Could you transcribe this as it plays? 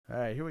All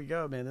right, here we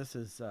go, man. This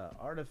is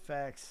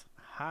Artifacts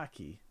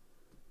Hockey,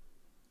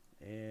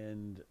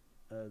 and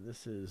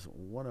this is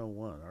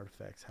 101.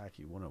 Artifacts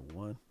Hockey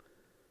 101.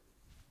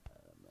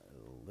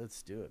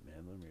 Let's do it,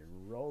 man. Let me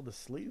roll the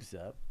sleeves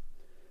up.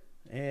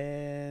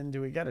 And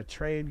we got a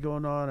trade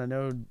going on. I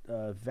know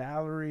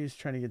Valerie's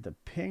trying to get the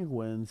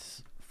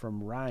Penguins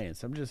from Ryan,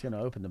 so I'm just going to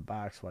open the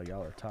box while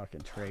y'all are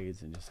talking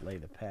trades and just lay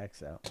the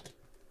packs out.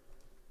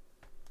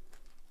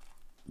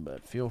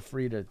 But feel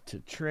free to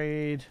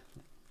trade.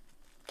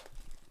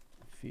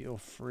 Feel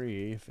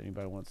free if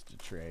anybody wants to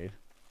trade.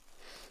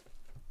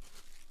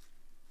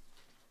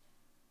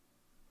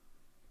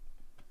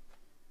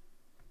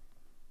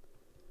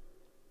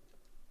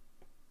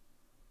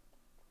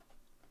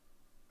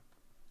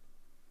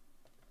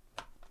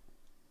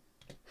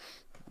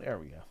 There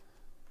we go.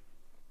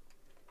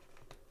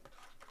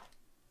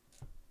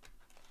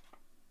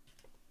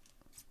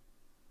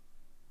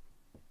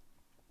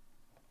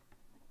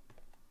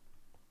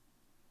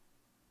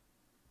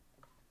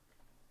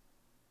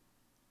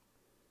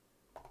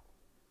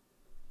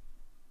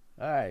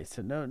 All right,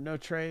 so no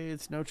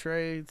trades, no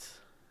trades.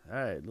 All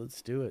right,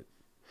 let's do it.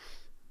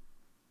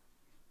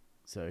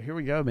 So here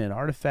we go, man.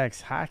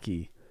 Artifacts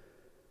Hockey.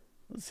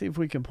 Let's see if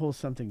we can pull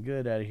something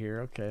good out of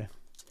here. Okay.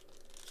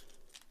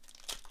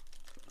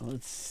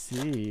 Let's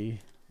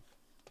see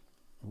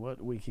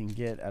what we can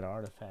get at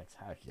Artifacts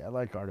Hockey. I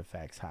like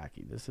Artifacts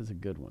Hockey. This is a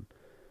good one.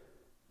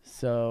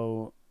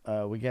 So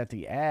we got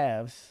the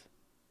Avs,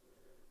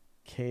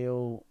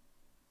 Kale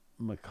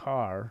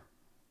McCarr.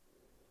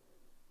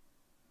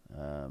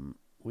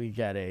 We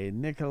got a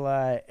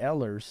Nikolai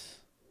Ehlers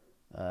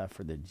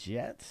for the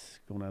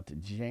Jets, going out to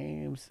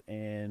James.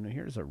 And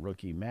here's a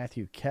rookie,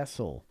 Matthew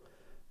Kessel,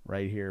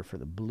 right here for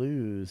the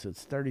Blues.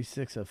 It's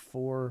 36 of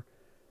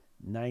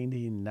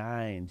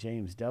 499.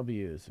 James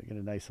W. So we get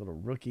a nice little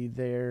rookie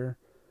there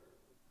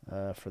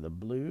for the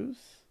Blues.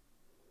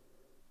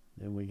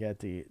 Then we got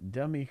the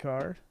dummy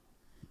card.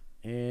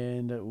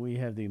 And we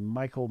have the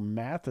Michael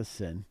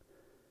Matheson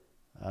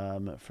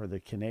for the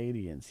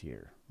Canadians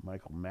here.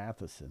 Michael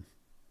Matheson.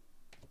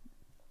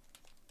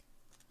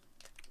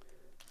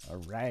 All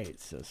right,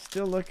 so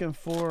still looking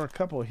for a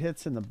couple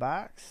hits in the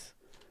box.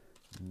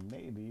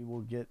 Maybe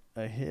we'll get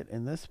a hit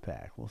in this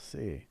pack. We'll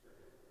see.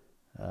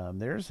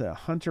 There's a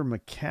Hunter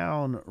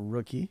McCown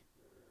rookie,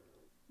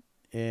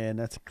 and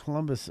that's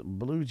Columbus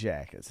Blue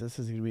Jackets. This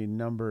is going to be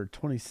number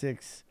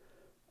 26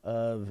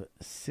 of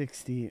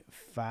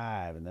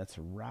 65, and that's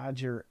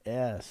Roger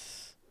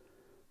S.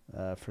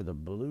 For the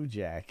Blue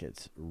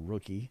Jackets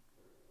rookie.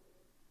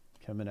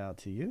 Coming out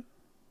to you.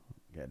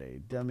 Got a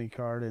dummy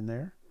card in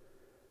there.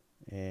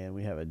 And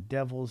we have a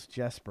Devils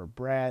Jesper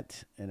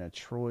Bratt and a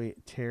Troy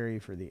Terry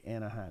for the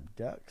Anaheim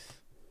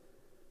Ducks.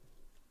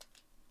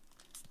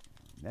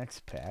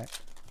 Next pack.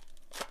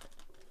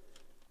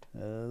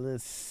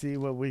 Let's see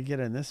what we get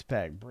in this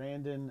pack.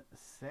 Brandon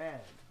Saad.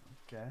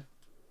 Okay.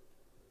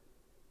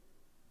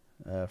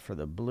 For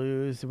the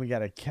Blues. And we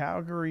got a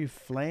Calgary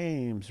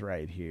Flames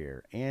right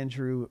here.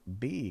 Andrew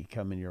B.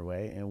 coming your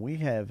way. And we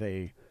have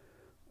a,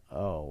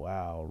 oh,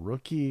 wow,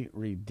 rookie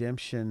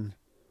redemption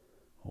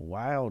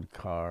wild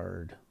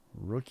card.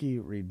 Rookie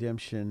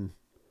redemption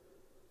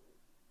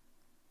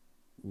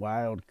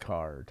wild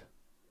card.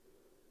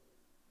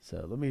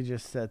 So let me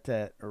just set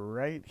that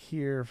right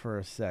here for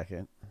a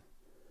second.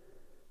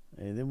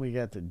 And then we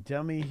got the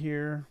dummy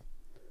here.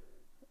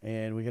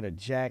 And we got a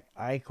Jack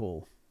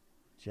Eichel.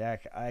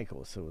 Jack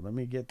Eichel. So let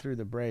me get through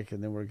the break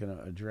and then we're going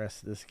to address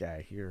this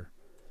guy here.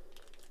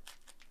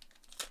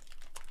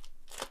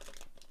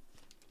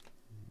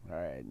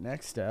 All right,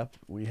 next up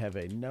we have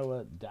a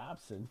Noah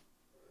Dobson.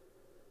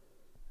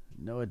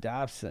 Noah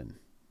Dobson.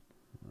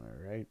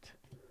 All right.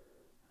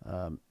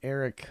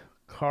 Eric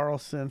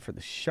Carlson for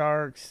the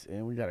Sharks.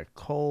 And we got a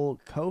Cole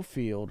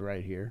Caulfield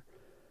right here.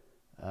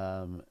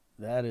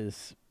 That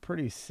is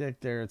pretty sick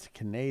there. It's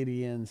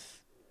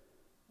Canadians.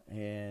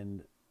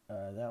 And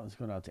that one's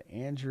going out to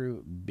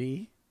Andrew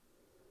B.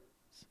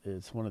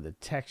 It's one of the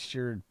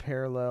textured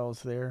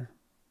parallels there,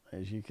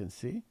 as you can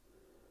see.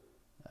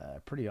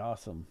 Pretty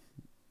awesome.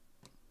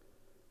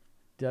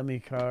 Dummy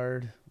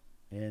card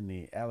and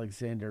the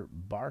Alexander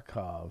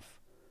Barkov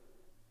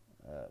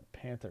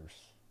Panthers.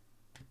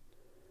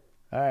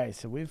 All right,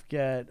 so we've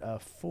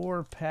got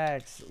 4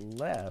 packs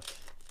left.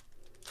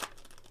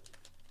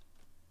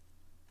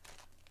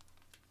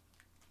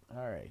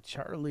 All right,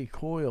 Charlie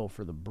Coyle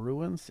for the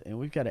Bruins. And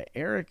we've got an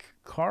Eric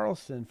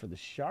Carlson for the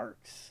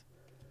Sharks.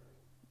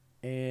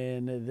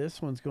 And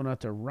this one's going out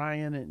to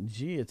Ryan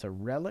G. It's a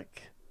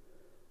relic.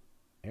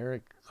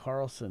 Eric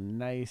Carlson,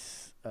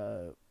 nice.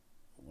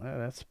 Well,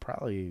 that's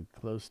probably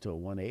close to a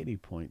 180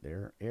 point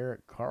there.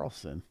 Eric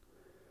Carlson.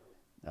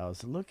 I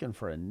was looking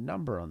for a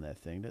number on that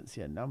thing. Didn't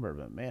see a number,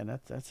 but man,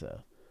 that's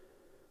a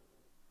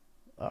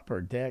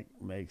Upper Deck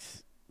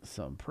makes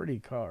some pretty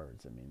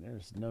cards. I mean,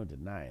 there's no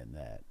denying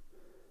that.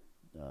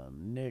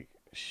 Nick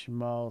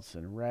Schmaltz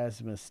and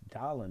Rasmus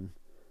Dahlin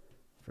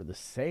for the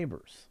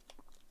Sabres.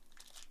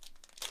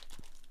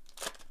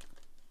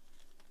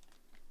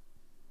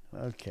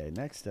 Okay,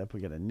 next up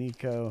we got a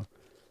Nico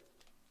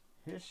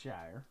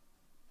Hisshire.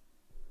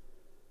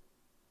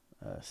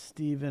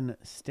 Steven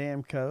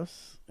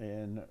Stamkos.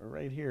 And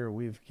right here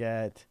we've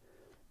got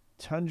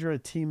Tundra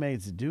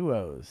Teammates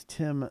Duos.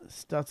 Tim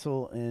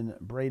Stutzel and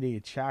Brady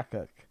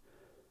Chakuk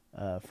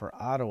for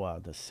Ottawa,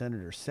 the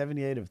Senators.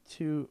 78 of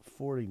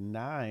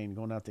 249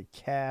 going out to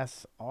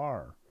Cass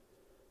R.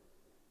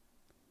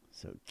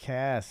 So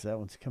Cass, that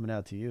one's coming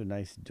out to you.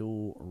 Nice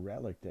dual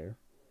relic there.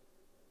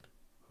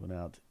 Going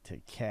out to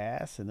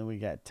Cass. And then we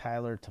got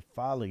Tyler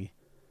Toffoli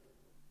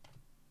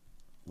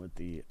with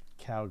the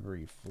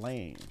Calgary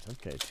Flames.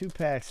 Okay, 2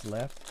 packs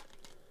left.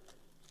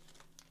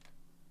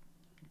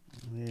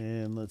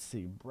 And let's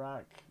see.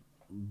 Brock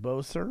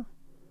Boser.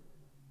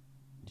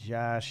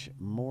 Josh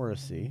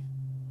Morrissey.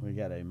 We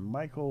got a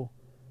Michael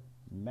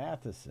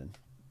Matheson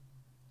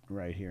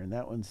right here. And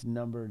that one's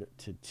numbered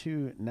to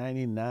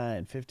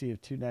 299. 50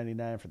 of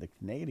 299 for the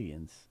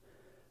Canadians.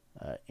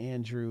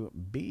 Andrew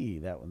B.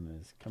 That one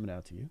is coming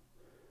out to you.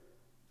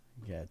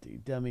 You got the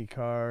dummy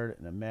card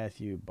and a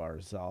Matthew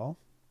Barzal.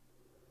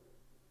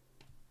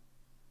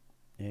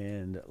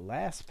 And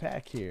last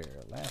pack here.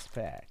 Last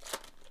pack.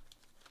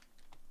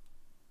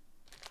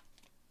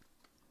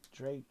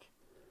 Drake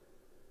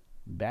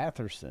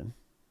Batherson.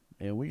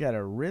 And we got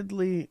a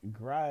Ridley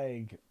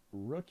Greig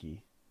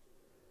rookie.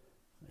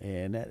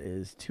 And that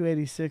is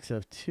 286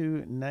 of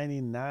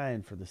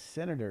 299 for the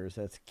Senators.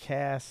 That's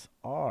Cass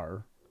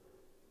R.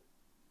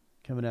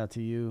 Coming out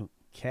to you,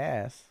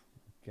 Cass.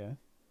 Okay.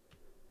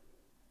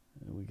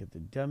 And we get the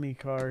dummy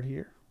card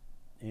here.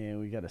 And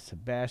we got a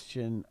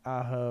Sebastian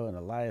Aho and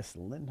Elias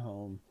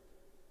Lindholm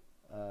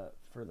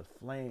for the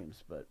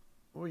Flames. But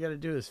what we got to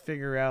do is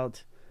figure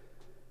out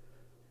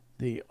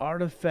the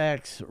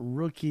Artifacts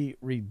rookie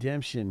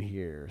redemption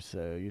here.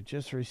 So you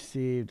just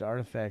received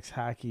Artifacts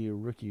hockey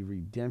rookie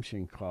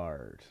redemption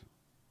card.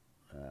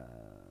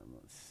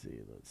 Let's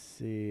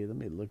see. Let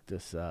me look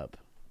this up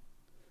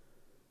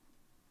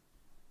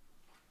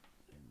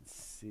and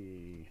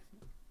see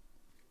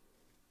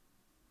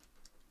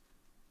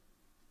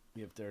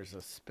if there's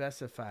a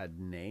specified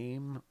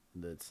name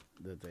that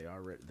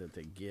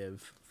they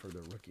give for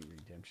the rookie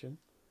redemption.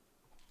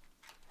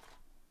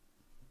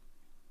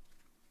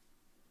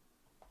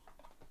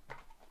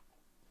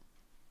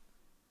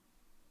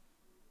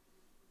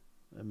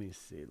 Let me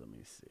see.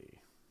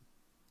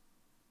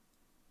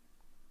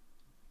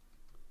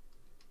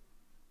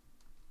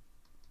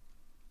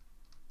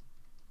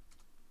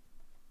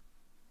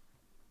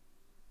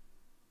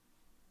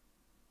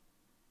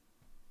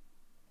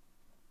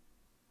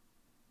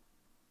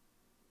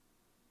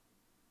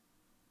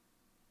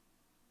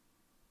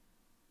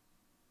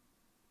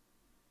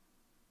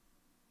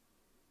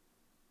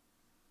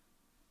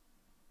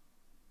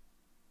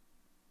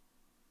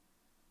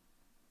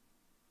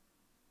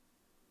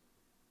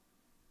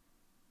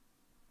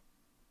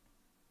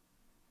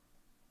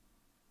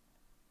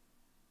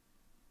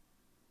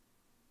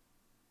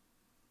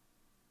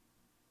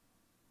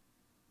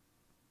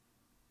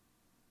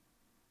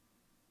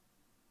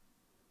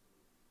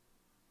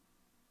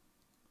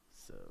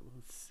 So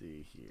let's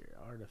see here.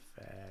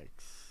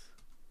 Artifacts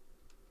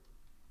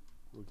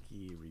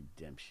rookie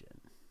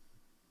redemption.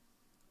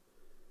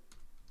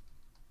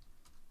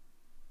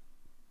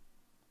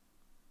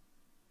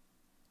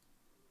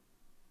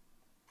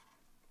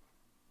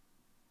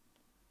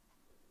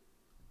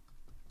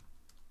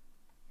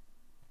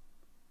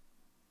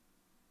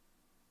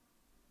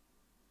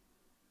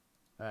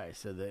 All right,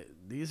 so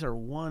these are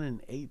 1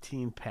 in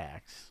 18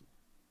 packs,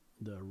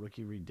 the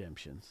rookie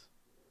redemptions.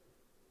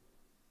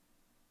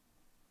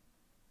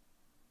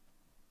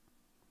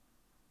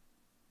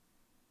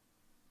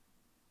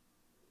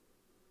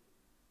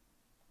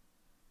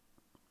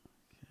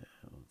 Okay,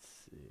 let's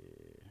see.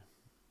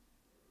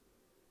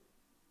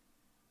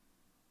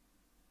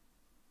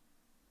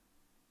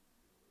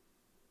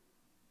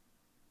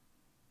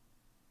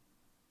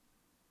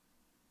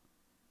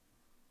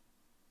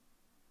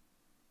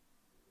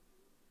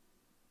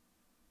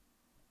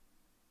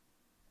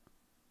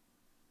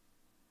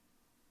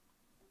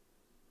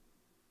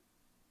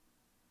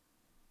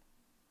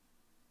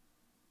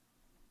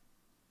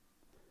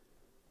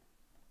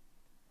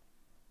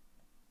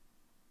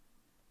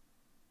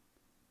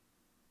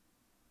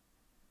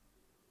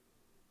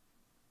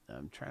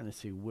 I'm trying to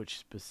see which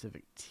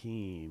specific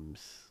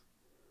teams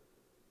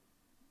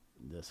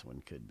this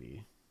one could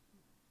be.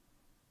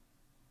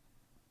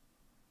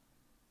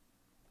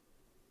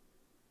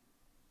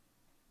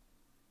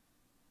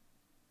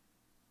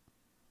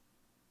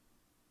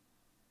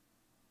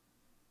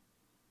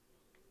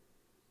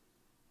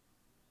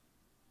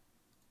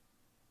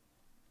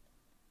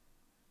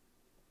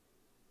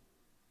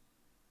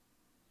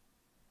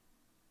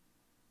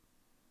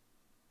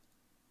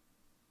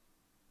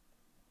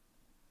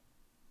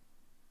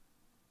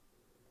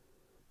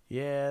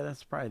 Yeah,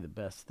 that's probably the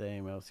best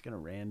thing. I was going to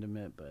random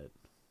it, but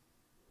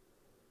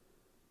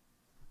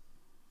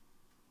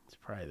it's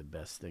probably the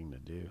best thing to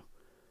do.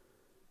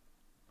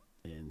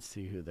 And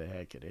see who the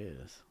heck it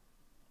is.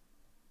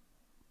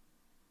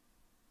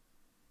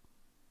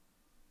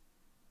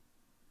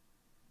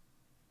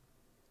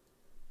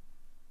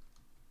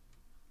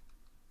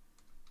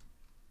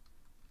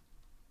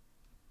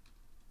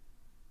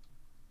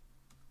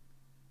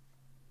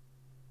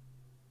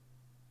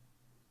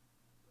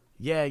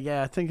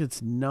 Yeah, I think it's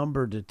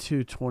numbered to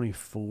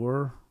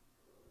 224.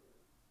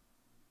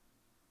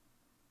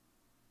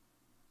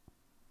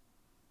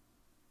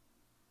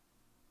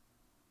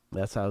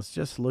 I was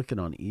just looking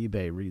on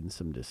eBay, reading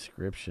some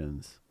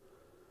descriptions.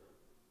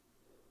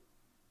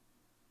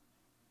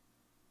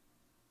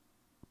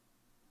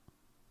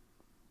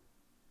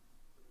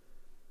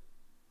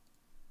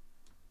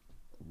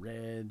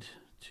 Red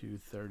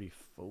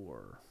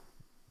 234.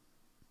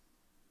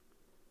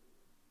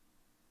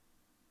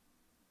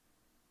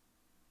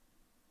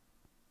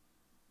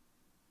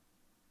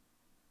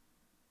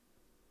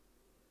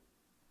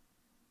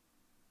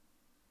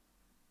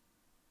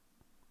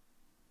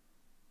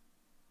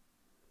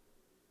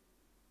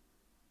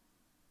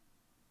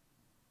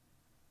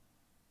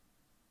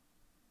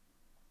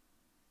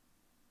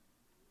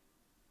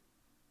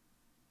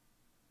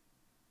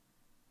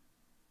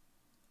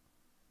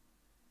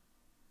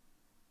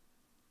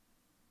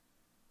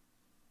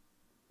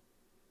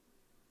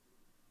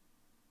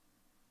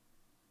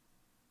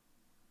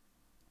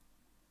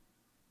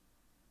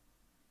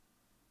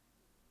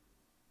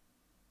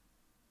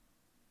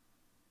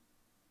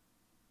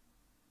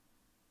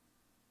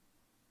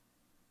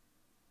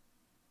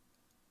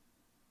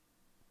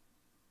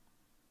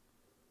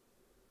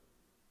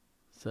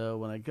 So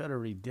when I go to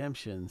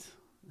redemptions,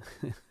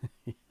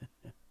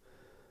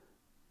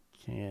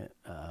 can't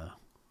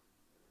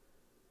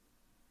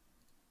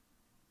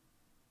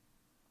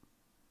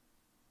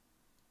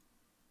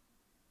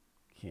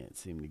can't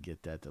seem to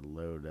get that to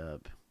load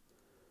up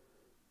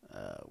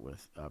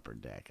with Upper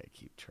Deck. I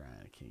keep trying.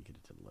 I can't get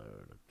it to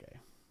load. Okay.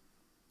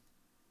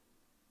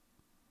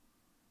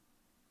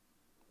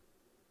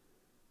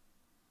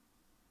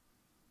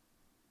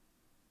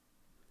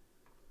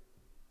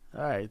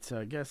 All right, so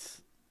I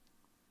guess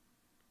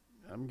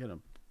I'm going to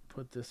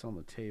put this on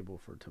the table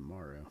for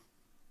tomorrow.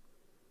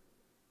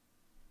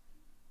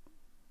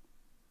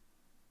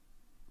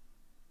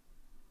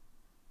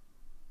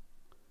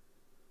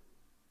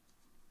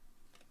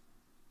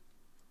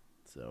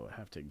 So I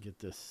have to get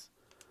this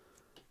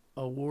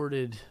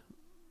awarded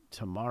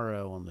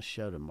tomorrow on the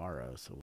show tomorrow. So